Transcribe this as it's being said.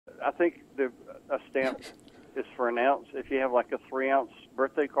I think a stamp is for an ounce. If you have like a 3-ounce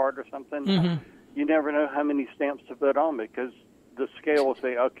birthday card or something, you never know how many stamps to put on because the scale will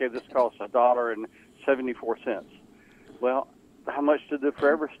say, okay, this costs $1.74. Well, how much did the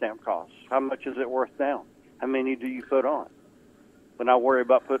Forever stamp cost? How much is it worth now? How many do you put on? When I worry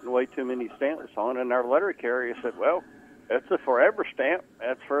about putting way too many stamps on, and our letter carrier said, well, that's a Forever stamp.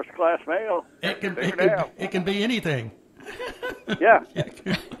 That's first-class mail. It can be anything. Yeah.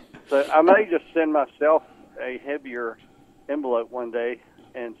 So I may just send myself a heavier envelope one day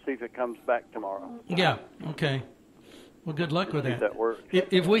and see if it comes back tomorrow. Yeah. Okay. Well, good luck with that. That works.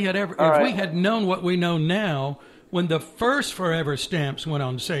 If we had known what we know now, when the first Forever stamps went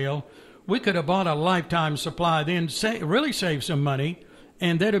on sale, we could have bought a lifetime supply, then really saved some money,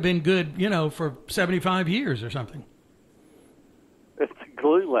 and that'd have been good, for 75 years or something. It's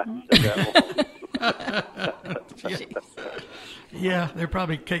glue lasts that long. Yeah, they're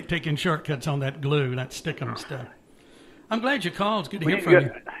probably taking shortcuts on that glue, that stickum stuff. I'm glad you called. It's good to hear from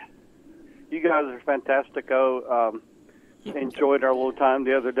you. You guys are fantastic. Enjoyed our little time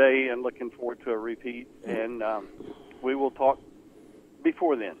the other day and looking forward to a repeat. And we will talk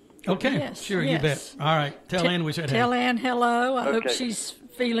before then. Okay, yes, sure, you bet. All right, tell Ann we said hey. Tell Ann hello. I hope she's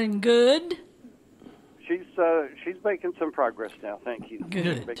feeling good. She's making some progress now. Thank you.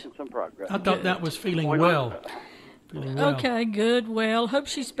 Good. She's making some progress. I thought that was feeling well. Okay, good. Well, hope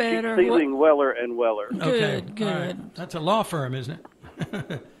she's better. She's feeling weller and weller. Good, good. Right. That's a law firm, isn't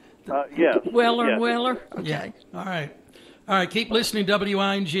it? Yes. Weller yes. and Weller? Okay. Yeah. All right, keep listening to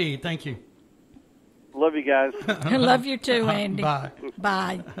WING. Thank you. Love you guys. I love you too, Andy. Bye.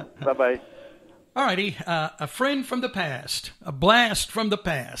 Bye. Bye-bye. All righty, a friend from the past, a blast from the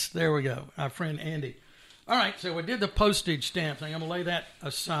past. There we go, our friend Andy. All right, so we did the postage stamp thing. I'm going to lay that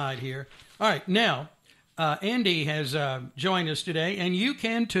aside here. All right, now, Andy has joined us today, and you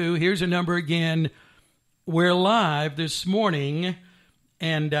can too. Here's a number again. We're live this morning,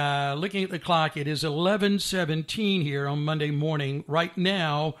 and looking at the clock, it is 11:17 here on Monday morning. Right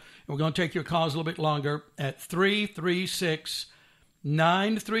now, we're going to take your calls a little bit longer at 336-932-1881,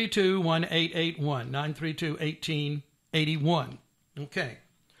 932-1881. Okay.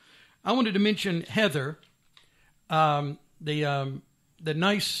 I wanted to mention Heather, the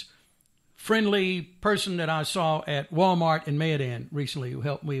nice, friendly person that I saw at Walmart in Mayodan recently who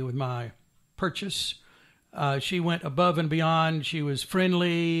helped me with my purchase. She went above and beyond. She was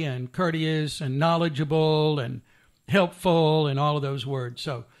friendly and courteous and knowledgeable and helpful and all of those words.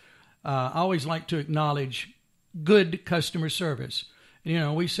 So I always like to acknowledge good customer service.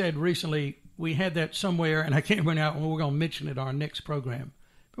 We said recently we had that somewhere, and I can't remember now, we're going to mention it on our next program.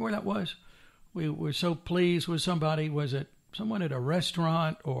 Remember where that was? We were so pleased with somebody. Was it someone at a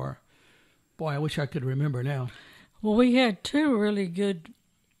restaurant or, boy, I wish I could remember now. Well, we had two really good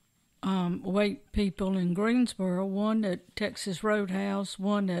wait people in Greensboro, one at Texas Roadhouse,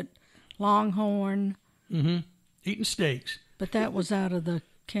 one at Longhorn. Mm-hmm. Eating steaks. But that was out of the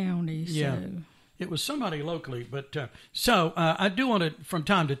county, so... Yeah. It was somebody locally, but I do want to, from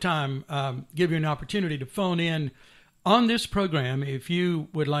time to time, give you an opportunity to phone in on this program if you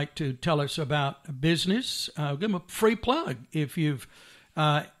would like to tell us about a business. Give them a free plug if you've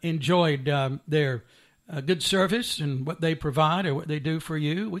enjoyed their good service and what they provide or what they do for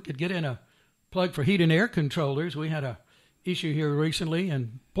you. We could get in a plug for heat and air controllers. We had a issue here recently,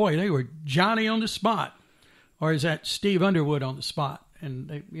 and boy, they were Johnny on the spot, or is that Steve Underwood on the spot? And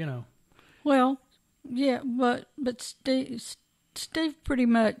they, Well. Yeah, but Steve pretty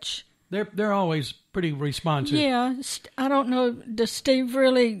much... They're always pretty responsive. Yeah, I don't know, does Steve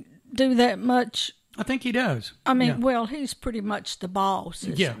really do that much? I think he does. I mean, well, he's pretty much the boss.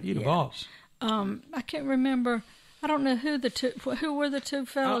 Yeah, he's the boss. I can't remember, I don't know who were the two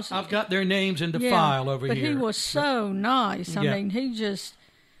fellows. I've got their names in the file over but here. But he was so nice. I mean, he just...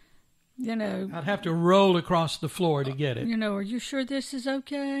 I'd have to roll across the floor to get it. Are you sure this is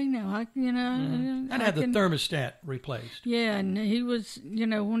okay? No, I'd have the thermostat replaced. Yeah, and he was,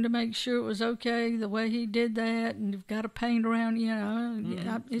 wanted to make sure it was okay the way he did that, and you've got to paint around,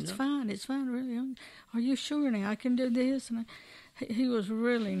 it's fine, really. Are you sure now I can do this? And he was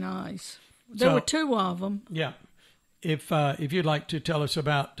really nice. There were two of them. Yeah. If you'd like to tell us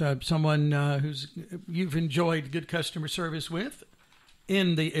about someone you've enjoyed good customer service with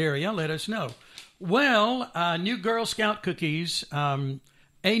in the area, let us know. Well, new Girl Scout cookies, a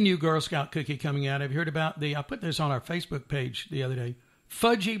new Girl Scout cookie coming out. Have you heard about I put this on our Facebook page the other day,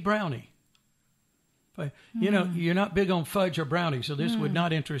 Fudgy Brownie. You're not big on fudge or brownie, so this would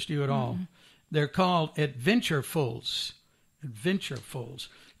not interest you at all. They're called Adventurefuls. Adventurefuls.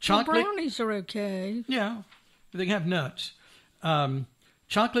 Chocolate. Well, brownies are okay. Yeah, they have nuts.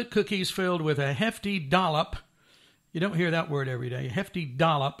 chocolate cookies filled with a hefty dollop. You don't hear that word every day. A hefty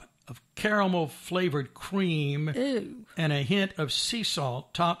dollop of caramel-flavored cream. Ew. And a hint of sea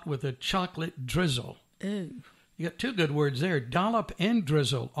salt topped with a chocolate drizzle. Ew. You got two good words there, dollop and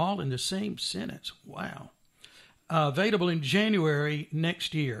drizzle, all in the same sentence. Wow. Available in January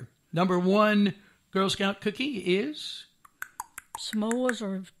next year. Number 1 Girl Scout cookie is? S'mores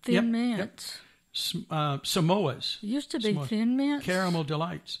or Thin Mints? Samoas. It used to be Samoas. Thin Mints. Caramel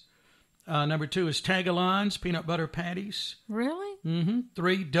Delights. Number 2 is Tagalon's peanut butter patties. Really?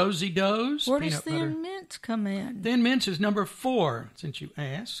 3 Dozy Doughs. Where does peanut butter. Thin Mints come in? Thin Mints is number 4, since you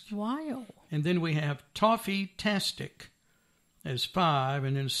asked. Wow. And then we have Toffee-tastic as 5,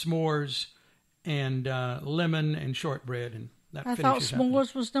 and then s'mores and lemon and shortbread, and that I thought finishes up.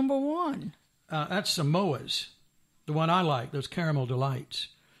 s'mores was number 1. That's Samoa's, the one I like, those caramel delights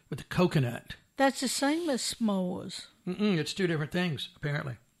with the coconut. That's the same as s'mores. It's 2 different things,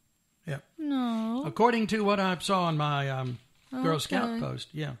 apparently. Yeah. No. According to what I saw on my Girl Scout Okay. post,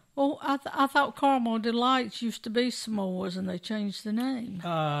 yeah. Oh, I thought Caramel Delights used to be s'mores and they changed the name.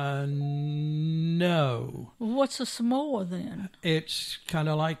 No. Well, what's a s'more then? It's kind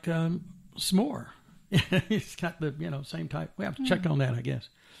of like s'more. It's got the, same type. We have to check on that, I guess.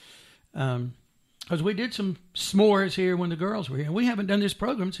 Because we did some s'mores here when the girls were here. We haven't done this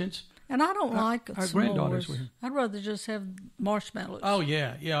program since. And I don't like our s'mores. granddaughters were here. I'd rather just have marshmallows. Oh,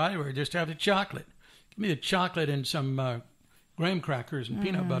 yeah. I would just have the chocolate. Give me the chocolate and some graham crackers and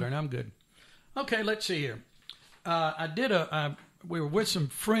peanut butter, and I'm good. Okay, let's see here. We were with some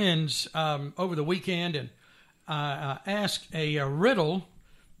friends over the weekend, and I asked a riddle,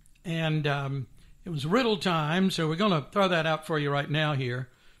 and it was riddle time, so we're going to throw that out for you right now here.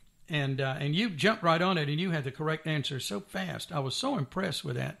 And you jumped right on it, and you had the correct answer so fast. I was so impressed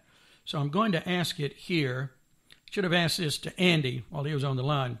with that. So I'm going to ask it here. Should have asked this to Andy while he was on the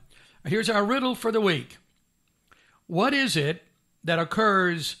line. Here's our riddle for the week. What is it that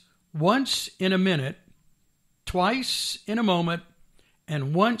occurs once in a minute, twice in a moment,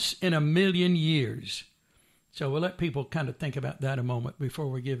 and once in 1,000,000 years? So we'll let people kind of think about that a moment before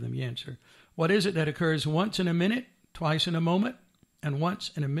we give them the answer. What is it that occurs once in a minute, twice in a moment, and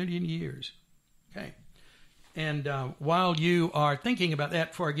once in 1,000,000 years? Okay. And while you are thinking about that,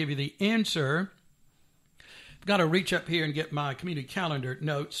 before I give you the answer, I've got to reach up here and get my community calendar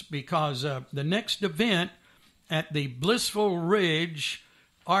notes, because the next event at the Blissful Ridge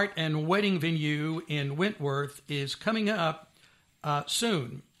Art and Wedding Venue in Wentworth is coming up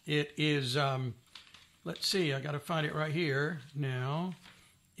soon. It is, let's see, I got to find it right here now.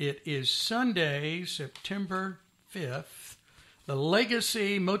 It is Sunday, September 5th, the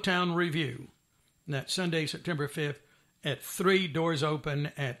Legacy Motown Review. And that's Sunday, September 5th at 3, doors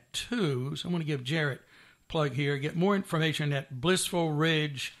open at 2. So I'm going to give Jarrett a plug here. Get more information at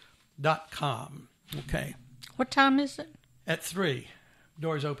blissfulridge.com. Okay. What time is it? At 3,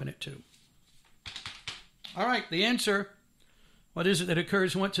 doors open at 2. All right, the answer. What is it that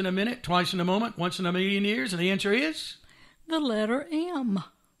occurs once in a minute, twice in a moment, once in 1,000,000 years? And the answer is? The letter M.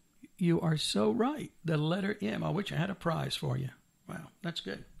 You are so right. The letter M. I wish I had a prize for you. Wow, that's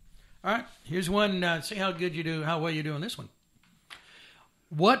good. All right, here's one. See how good you do, how well you do on this one.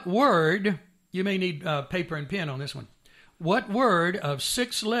 What word, you may need paper and pen on this one. What word of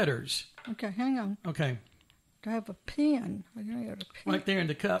 6 letters? Okay, hang on. Okay. Do I have a pen? I got a pen. Right there in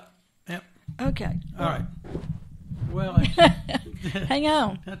the cup. Yep. Okay. All right. Well, hang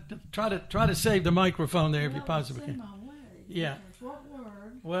on. try to save the microphone there if you possibly can. Yeah. What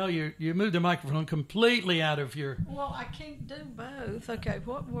word? Well, you moved the microphone completely out of your. Well, I can't do both. Okay,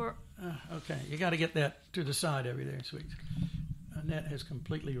 what word? Okay, you got to get that to the side over there, sweet. Annette has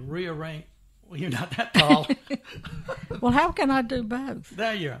completely rearranged. Well, you're not that tall. Well, how can I do both?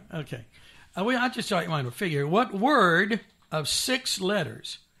 There you are. Okay. I just thought you might have a figure. What word of 6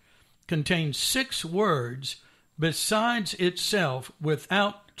 letters contains 6 words besides itself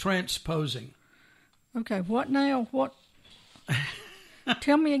without transposing? Okay, what now? What?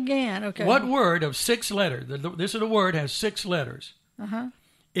 Tell me again. Okay. What word of 6 letters? This is a word has 6 letters. Uh-huh.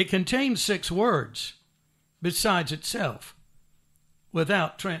 It contains 6 words besides itself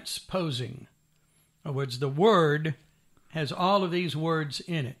without transposing. In other words, the word has all of these words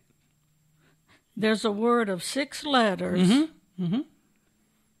in it. There's a word of 6 letters. Mm-hmm. Mm-hmm.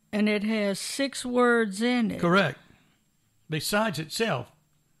 And it has 6 words in it. Correct. Besides itself.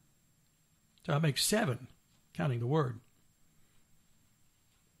 So that makes 7, counting the word.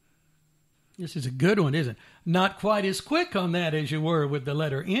 This is a good one, isn't it? Not quite as quick on that as you were with the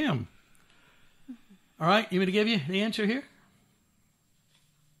letter M. All right, you want me to give you the answer here?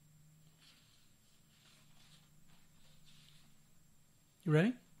 You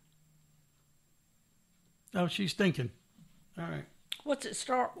Ready? Oh, she's thinking. All right. What's it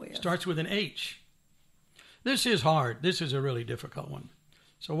start with? Starts with an H. This is hard. This is a really difficult one.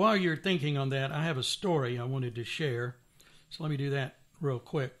 So while you're thinking on that, I have a story I wanted to share. So let me do that real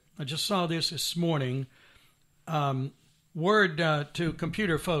quick. I just saw this morning. Word to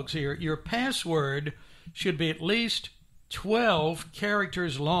computer folks here. Your password should be at least 12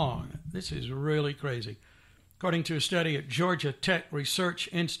 characters long. This is really crazy. According to a study at Georgia Tech Research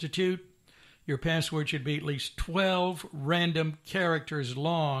Institute, your password should be at least 12 random characters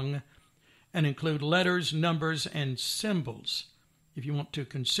long and include letters, numbers, and symbols if you want to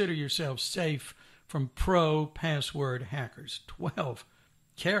consider yourself safe from pro password hackers. 12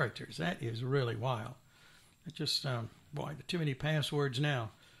 characters. That is really wild. It just, too many passwords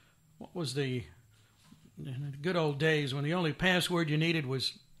now. What was the good old days when the only password you needed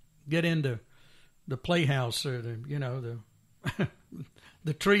was get into the playhouse or the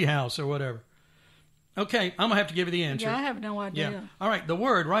the tree house or whatever. Okay, I'm going to have to give you the answer. Yeah, I have no idea. Yeah. All right, the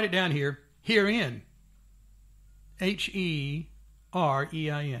word, write it down here. Herein. Herein.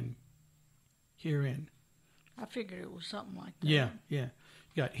 Herein. I figured it was something like that. Yeah. You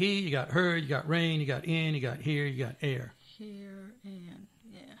got he, you got her, you got rain, you got in, you got here, you got air. Herein,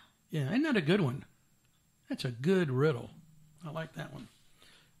 yeah. Yeah, isn't that a good one? That's a good riddle. I like that one.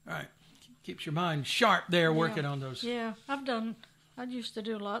 All right. Keeps your mind sharp there working on those. Yeah, I used to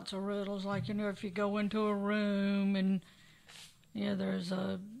do lots of riddles, like, if you go into a room and, there's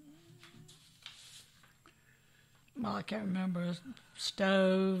I can't remember, a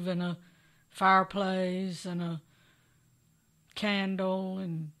stove and a fireplace and a candle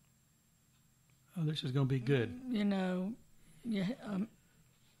and... Oh, this is going to be good.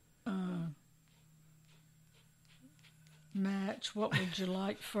 Match, what would you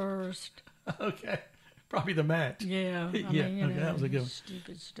like first? Okay. Probably the match. Yeah. That was a good one.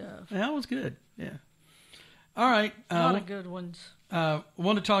 Stupid stuff. That was good. Yeah. All right. A lot of good ones. Want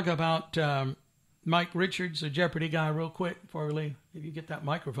to talk about Mike Richards, the Jeopardy guy, real quick before we leave. If you get that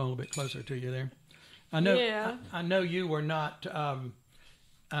microphone a little bit closer to you there. I know. Yeah. I know you were not.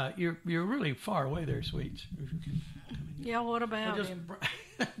 You're really far away there, Sweets. Yeah. What about him?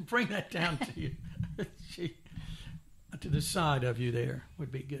 Bring that down to you. To the side of you there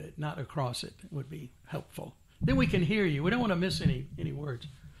would be good. Not across it would be helpful. Then we can hear you. We don't want to miss any words.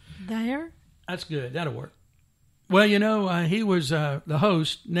 There? That's good. That'll work. Well, he was the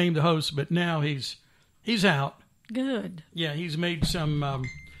host, named the host, but now he's out. Good. Yeah, he's made some,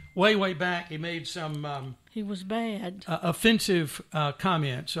 way back, he made some... he was bad. Offensive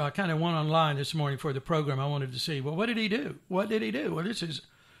comments. So I kind of went online this morning for the program. I wanted to see, well, what did he do? Well,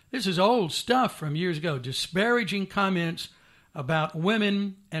 this is old stuff from years ago. Disparaging comments about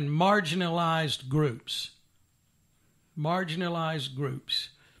women and marginalized groups. Marginalized groups.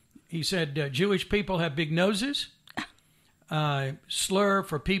 He said Jewish people have big noses. Slur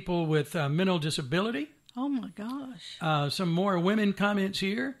for people with mental disability. Oh, my gosh. Some more women comments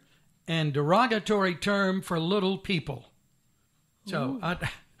here. And derogatory term for little people. So I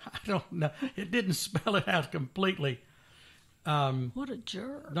don't know. It didn't spell it out completely. What a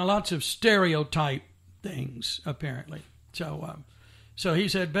jerk. Now, lots of stereotype things, apparently. So he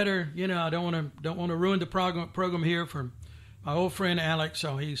said, better, I don't want to ruin the program here for my old friend Alex,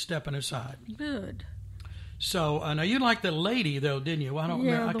 so he's stepping aside. Good. So now you like the lady though, didn't you? I don't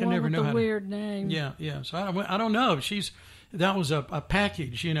know. I can never know the how weird name. Yeah. So I don't know. That was a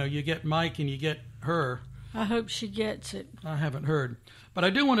package. You get Mike and you get her. I hope she gets it. I haven't heard, but I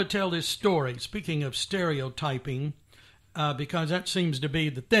do want to tell this story. Speaking of stereotyping. Because that seems to be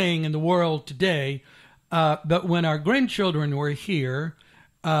the thing in the world today. But when our grandchildren were here,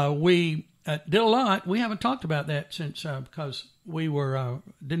 we did a lot. We haven't talked about that since because we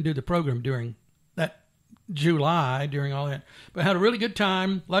didn't do the program during that July, during all that. But had a really good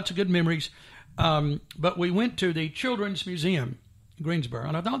time, lots of good memories. But we went to the Children's Museum in Greensboro,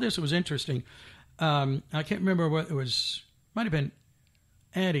 and I thought this was interesting. I can't remember what it was. Might have been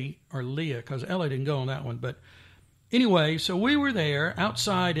Addie or Leah, because Ella didn't go on that one, but... Anyway, so we were there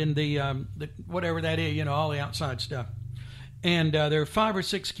outside in the whatever that is, all the outside stuff. And there were 5 or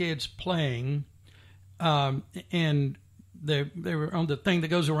 6 kids playing, and they were on the thing that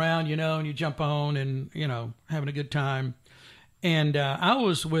goes around, and you jump on and, having a good time. And I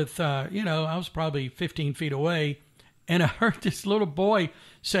was with, I was probably 15 feet away, and I heard this little boy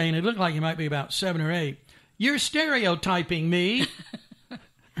saying, it looked like he might be about 7 or 8, "You're stereotyping me."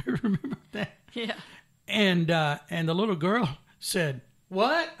 Remember that? Yeah. And the little girl said,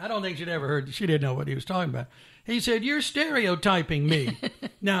 "What?" I don't think she'd ever heard. She didn't know what he was talking about. He said, "You're stereotyping me."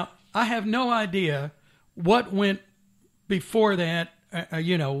 Now, I have no idea what went before that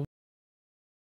you know,